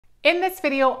In this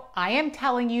video, I am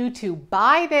telling you to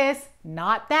buy this,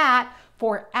 not that,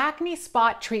 for acne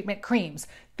spot treatment creams.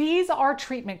 These are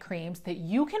treatment creams that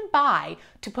you can buy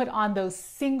to put on those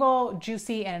single,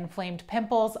 juicy, and inflamed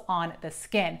pimples on the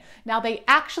skin. Now, they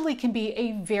actually can be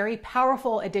a very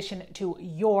powerful addition to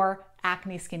your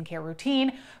acne skincare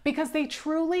routine because they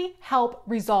truly help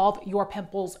resolve your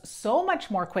pimples so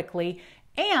much more quickly,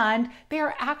 and they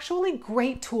are actually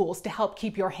great tools to help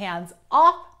keep your hands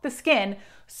off the skin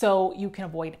so you can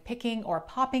avoid picking or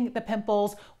popping the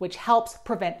pimples, which helps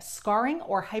prevent scarring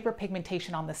or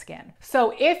hyperpigmentation on the skin.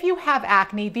 So if you have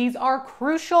acne, these are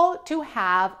crucial to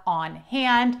have on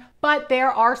hand, but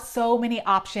there are so many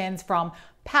options, from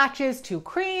patches to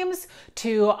creams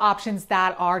to options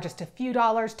that are just a few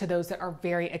dollars to those that are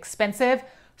very expensive.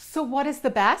 So what is the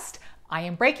best? I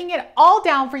am breaking it all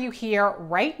down for you here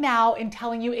right now and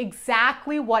telling you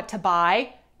exactly what to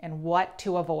buy and what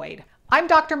to avoid. I'm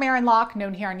Dr. Maren Locke,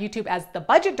 known here on YouTube as the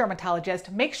Budget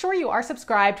Dermatologist. Make sure you are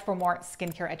subscribed for more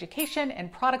skincare education and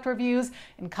product reviews,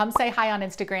 and come say hi on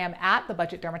Instagram at the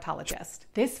Budget Dermatologist.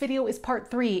 This video is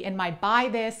part 3 in my Buy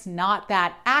This, Not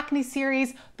That acne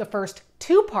series. The first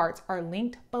 2 parts are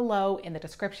linked below in the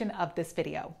description of this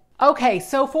video. Okay,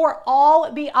 so for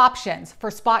all the options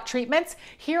for spot treatments,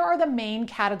 here are the main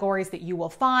categories that you will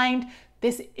find.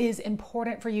 This is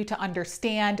important for you to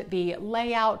understand the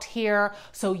layout here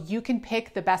so you can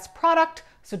pick the best product,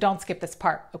 so don't skip this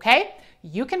part, okay?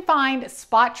 You can find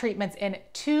spot treatments in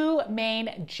 2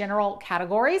 main general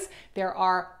categories. There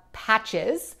are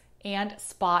patches and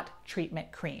spot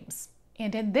treatment creams.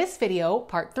 And in this video,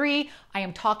 part 3, I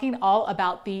am talking all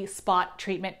about the spot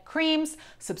treatment creams.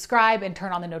 Subscribe and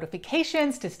turn on the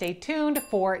notifications to stay tuned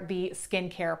for the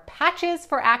skincare patches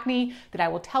for acne that I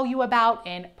will tell you about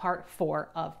in part 4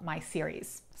 of my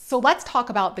series. So let's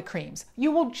talk about the creams.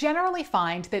 You will generally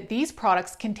find that these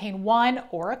products contain one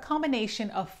or a combination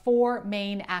of 4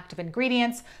 main active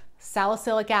ingredients: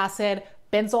 salicylic acid,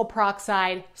 benzoyl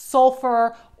peroxide,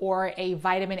 sulfur, or a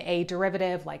vitamin A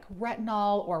derivative like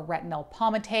retinol or retinol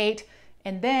palmitate.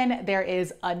 And then there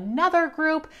is another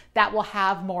group that will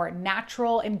have more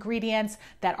natural ingredients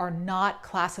that are not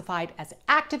classified as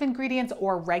active ingredients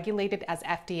or regulated as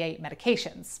FDA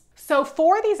medications. So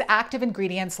for these active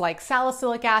ingredients like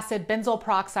salicylic acid, benzoyl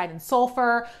peroxide, and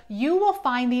sulfur, you will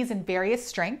find these in various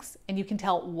strengths, and you can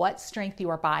tell what strength you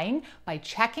are buying by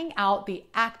checking out the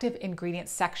active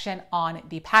ingredients section on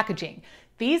the packaging.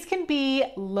 These can be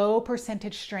low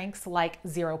percentage strengths like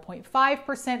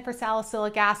 0.5% for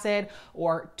salicylic acid,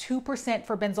 or 2%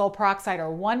 for benzoyl peroxide,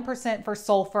 or 1% for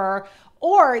sulfur,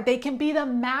 or they can be the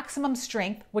maximum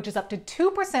strength, which is up to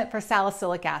 2% for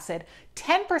salicylic acid,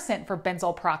 10% for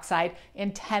benzoyl peroxide,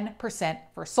 and 10%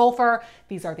 for sulfur.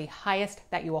 These are the highest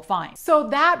that you will find. So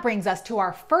that brings us to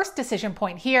our first decision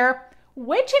point here.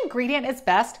 Which ingredient is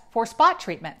best for spot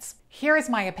treatments? Here is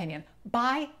my opinion.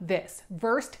 Buy this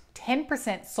Versed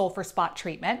 10% sulfur spot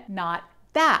treatment, not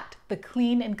that, the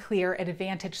Clean and Clear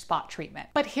Advantage spot treatment.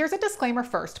 But here's a disclaimer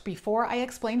first before I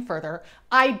explain further.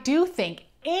 I do think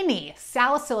any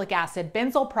salicylic acid,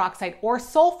 benzoyl peroxide, or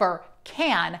sulfur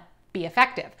can be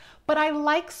effective, but I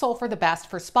like sulfur the best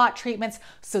for spot treatments,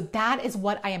 so that is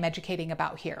what I am educating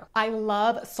about here. I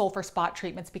love sulfur spot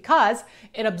treatments because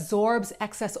it absorbs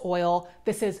excess oil.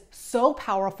 This is so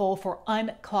powerful for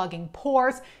unclogging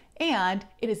pores, and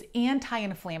it is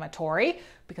anti-inflammatory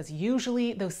because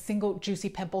usually those single juicy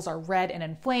pimples are red and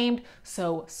inflamed.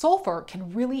 So sulfur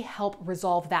can really help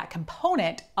resolve that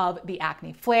component of the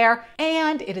acne flare.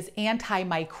 And it is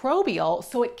antimicrobial,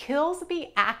 so it kills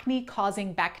the acne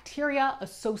causing bacteria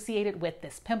associated with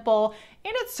this pimple.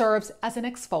 And it serves as an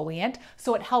exfoliant,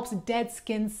 so it helps dead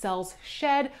skin cells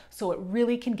shed, so it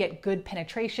really can get good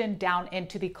penetration down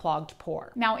into the clogged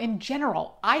pore. Now, in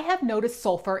general, I have noticed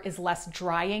sulfur is less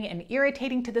drying and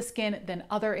irritating to the skin than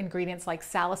other ingredients like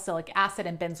salicylic acid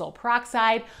and benzoyl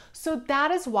peroxide, so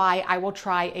that is why I will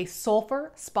try a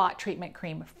sulfur spot treatment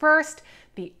cream first.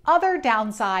 The other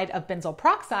downside of benzoyl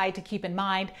peroxide to keep in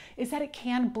mind is that it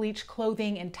can bleach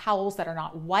clothing and towels that are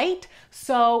not white,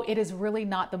 so it is really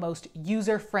not the most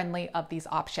user-friendly of these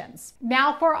options.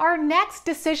 Now for our next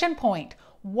decision point,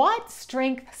 what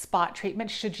strength spot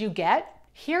treatment should you get?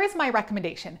 Here is my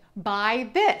recommendation. Buy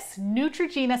this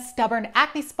Neutrogena Stubborn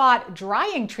Acne Spot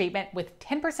Drying Treatment with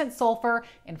 10% sulfur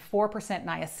and 4%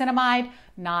 niacinamide,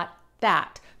 not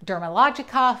that.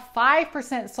 Dermatologica,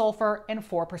 5% sulfur and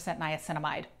 4%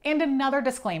 niacinamide. And another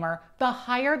disclaimer, the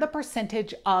higher the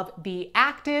percentage of the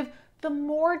active, the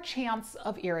more chance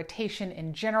of irritation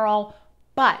in general,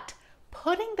 but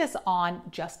putting this on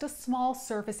just a small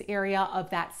surface area of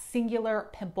that singular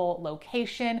pimple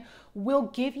location will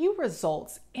give you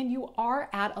results, and you are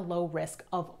at a low risk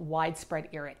of widespread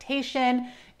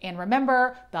irritation. And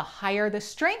remember, the higher the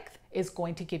strength is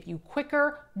going to give you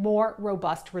quicker, more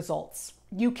robust results.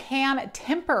 You can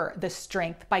temper the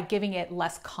strength by giving it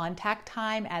less contact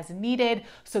time as needed.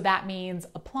 So that means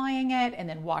applying it and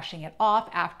then washing it off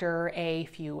after a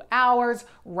few hours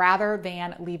rather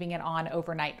than leaving it on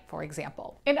overnight, for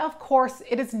example. And of course,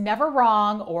 it is never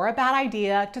wrong or a bad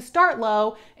idea to start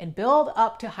low and build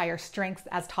up to higher strengths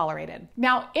as tolerated.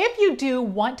 Now, if you do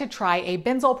want to try a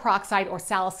benzoyl peroxide or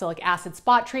salicylic acid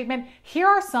spot treatment, here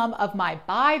are some of my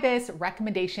buy this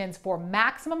recommendations for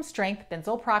maximum strength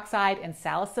benzoyl peroxide and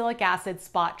salicylic acid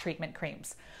spot treatment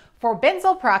creams. For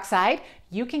benzoyl peroxide,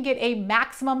 you can get a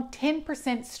maximum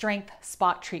 10% strength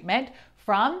spot treatment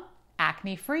from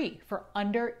Acne Free for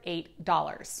under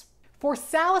 $8. For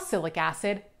salicylic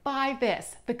acid, buy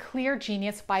this, the Clear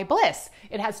Genius by Bliss.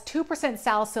 It has 2%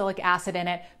 salicylic acid in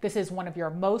it. This is one of your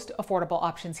most affordable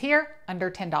options here, under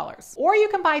 $10. Or you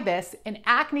can buy this, an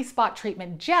acne spot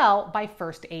treatment gel by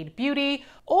First Aid Beauty,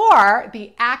 or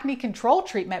the acne control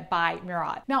treatment by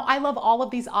Murad. Now, I love all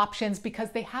of these options because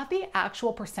they have the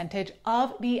actual percentage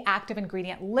of the active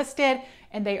ingredient listed,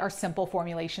 and they are simple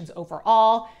formulations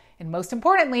overall. And most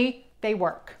importantly, they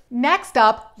work. Next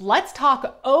up, let's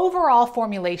talk overall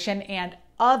formulation and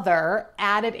other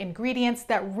added ingredients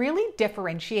that really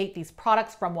differentiate these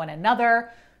products from one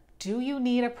another. Do you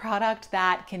need a product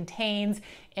that contains,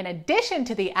 in addition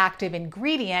to the active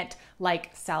ingredient like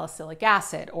salicylic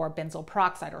acid or benzoyl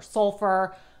peroxide or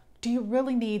sulfur, do you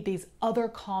really need these other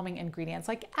calming ingredients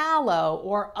like aloe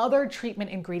or other treatment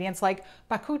ingredients like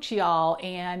bakuchiol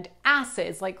and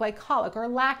acids like glycolic or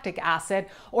lactic acid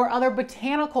or other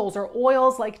botanicals or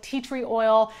oils like tea tree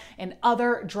oil and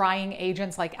other drying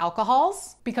agents like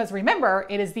alcohols? Because remember,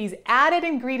 it is these added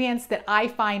ingredients that I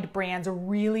find brands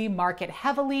really market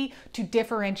heavily to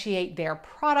differentiate their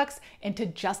products and to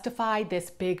justify this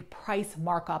big price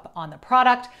markup on the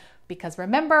product. Because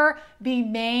remember, the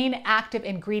main active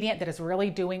ingredient that is really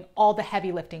doing all the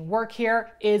heavy lifting work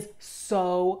here is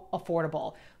so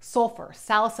affordable. Sulfur,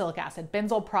 salicylic acid,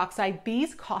 benzoyl peroxide,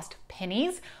 these cost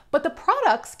pennies, but the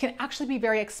products can actually be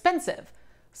very expensive.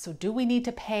 So do we need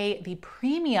to pay the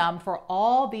premium for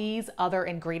all these other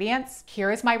ingredients?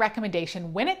 Here is my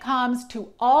recommendation when it comes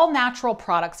to all natural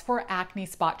products for acne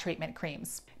spot treatment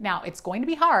creams. Now, it's going to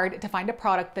be hard to find a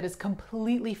product that is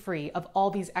completely free of all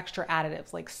these extra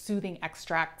additives like soothing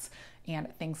extracts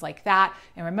and things like that.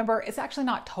 And remember, it's actually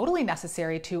not totally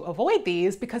necessary to avoid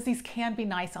these because these can be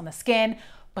nice on the skin,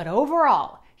 but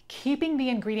overall, keeping the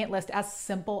ingredient list as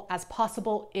simple as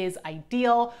possible is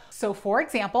ideal. So for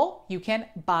example, you can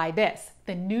buy this,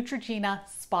 the Neutrogena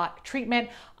Spot Treatment.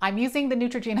 I'm using the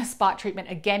Neutrogena Spot Treatment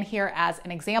again here as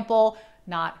an example,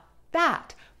 not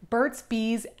that. Burt's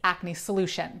Bees Acne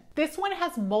Solution. This one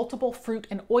has multiple fruit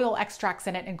and oil extracts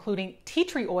in it, including tea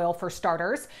tree oil for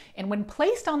starters. And when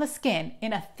placed on the skin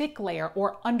in a thick layer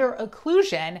or under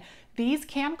occlusion, these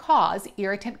can cause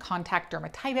irritant contact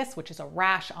dermatitis, which is a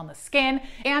rash on the skin.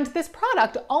 And this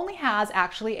product only has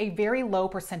actually a very low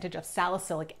percentage of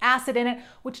salicylic acid in it,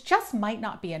 which just might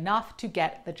not be enough to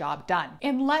get the job done.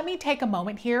 And let me take a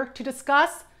moment here to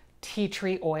discuss tea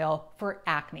tree oil for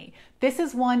acne. This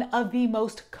is one of the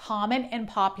most common and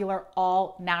popular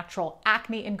all-natural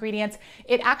acne ingredients.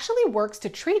 It actually works to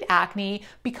treat acne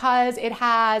because it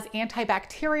has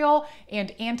antibacterial and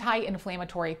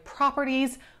anti-inflammatory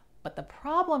properties. But the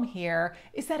problem here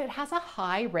is that it has a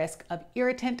high risk of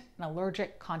irritant and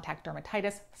allergic contact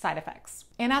dermatitis side effects.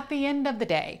 And at the end of the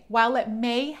day, while it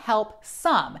may help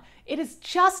some, it is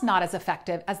just not as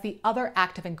effective as the other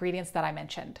active ingredients that I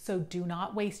mentioned. So do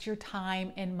not waste your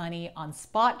time and money on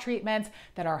spot treatments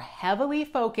that are heavily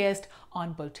focused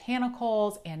on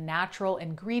botanicals and natural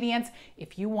ingredients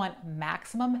if you want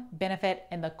maximum benefit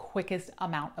in the quickest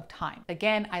amount of time.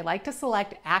 Again, I like to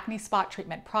select acne spot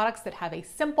treatment products that have a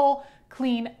simple,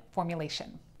 clean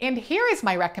formulation. And here is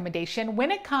my recommendation when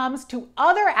it comes to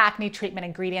other acne treatment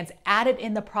ingredients added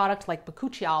in the product like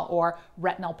bakuchiol or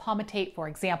retinol palmitate, for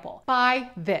example.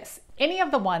 Buy this. Any of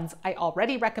the ones I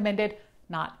already recommended,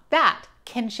 not that.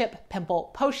 Kinship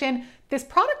Pimple Potion. This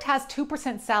product has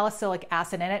 2% salicylic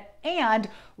acid in it and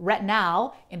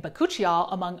retinol and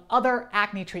bakuchiol, among other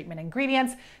acne treatment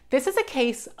ingredients. This is a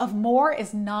case of more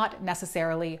is not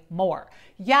necessarily more.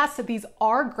 Yes, these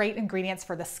are great ingredients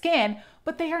for the skin,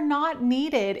 but they are not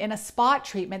needed in a spot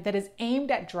treatment that is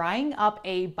aimed at drying up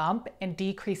a bump and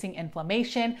decreasing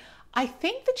inflammation. I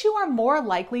think that you are more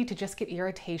likely to just get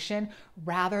irritation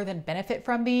rather than benefit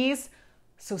from these.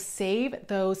 So save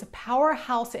those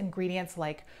powerhouse ingredients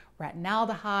like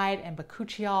retinaldehyde and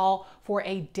bakuchiol for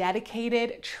a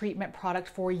dedicated treatment product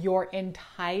for your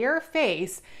entire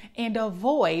face and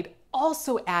avoid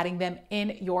also adding them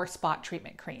in your spot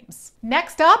treatment creams.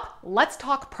 Next up, let's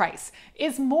talk price.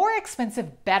 Is more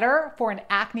expensive better for an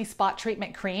acne spot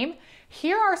treatment cream?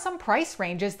 Here are some price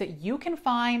ranges that you can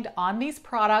find on these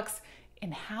products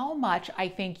and how much I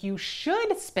think you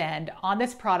should spend on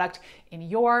this product in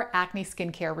your acne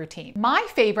skincare routine. My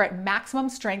favorite maximum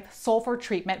strength sulfur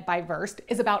treatment by Versed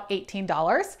is about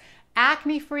 $18.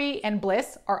 Acne Free and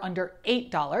Bliss are under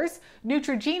 $8.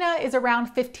 Neutrogena is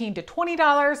around $15 to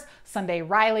 $20. Sunday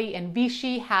Riley and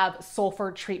Vichy have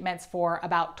sulfur treatments for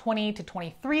about $20 to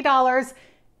 $23.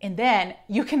 And then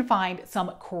you can find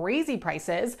some crazy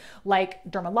prices like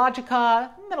Dermatologist,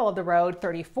 middle of the road,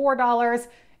 $34.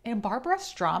 And Barbara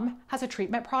Strum has a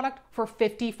treatment product for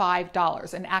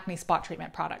 $55, an acne spot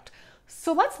treatment product.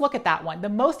 So let's look at that one, the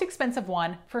most expensive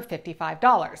one for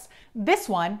 $55. This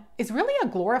one is really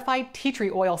a glorified tea tree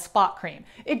oil spot cream.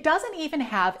 It doesn't even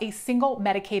have a single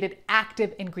medicated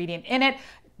active ingredient in it,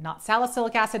 not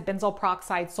salicylic acid, benzoyl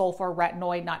peroxide, sulfur,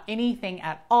 retinoid, not anything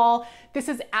at all. This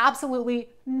is absolutely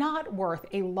not worth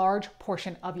a large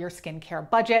portion of your skincare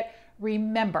budget.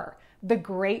 Remember, the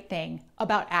great thing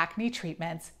about acne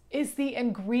treatments is the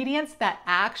ingredients that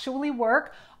actually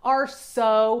work are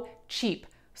so cheap.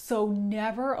 So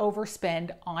never overspend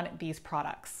on these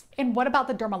products. And what about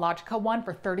the Dermatologist one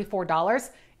for $34?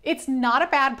 It's not a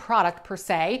bad product per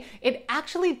se. It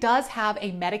actually does have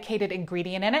a medicated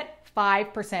ingredient in it,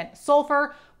 5%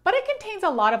 sulfur, but it contains a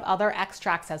lot of other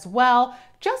extracts as well.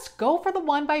 Just go for the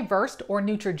one by Versed or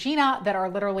Neutrogena that are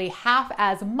literally half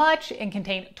as much and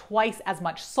contain twice as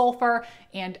much sulfur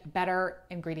and better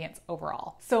ingredients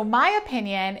overall. So my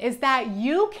opinion is that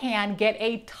you can get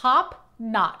a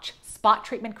top-notch spot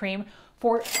treatment cream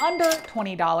for under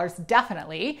 $20,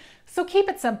 definitely. So keep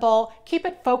it simple, keep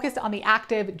it focused on the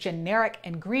active generic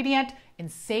ingredient,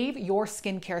 and save your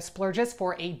skincare splurges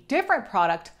for a different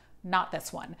product, not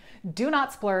this one. Do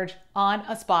not splurge on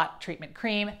a spot treatment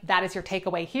cream. That is your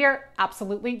takeaway here.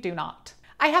 Absolutely do not.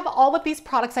 I have all of these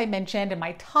products I mentioned and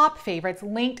my top favorites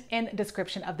linked in the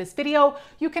description of this video.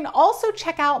 You can also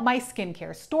check out my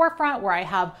skincare storefront where I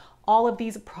have all of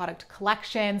these product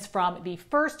collections from the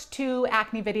first 2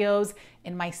 acne videos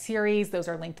in my series. Those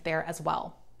are linked there as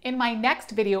well. In my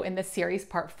next video in this series,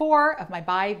 part 4 of my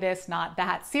Buy This Not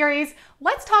That series,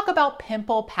 let's talk about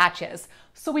pimple patches.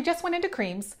 So we just went into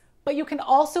creams, but you can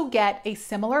also get a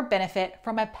similar benefit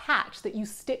from a patch that you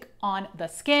stick on the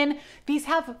skin. These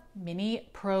have many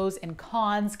pros and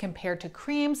cons compared to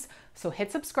creams. So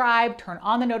hit subscribe, turn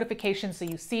on the notifications so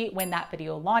you see when that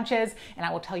video launches, and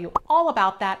I will tell you all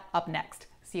about that up next.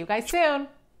 See you guys soon.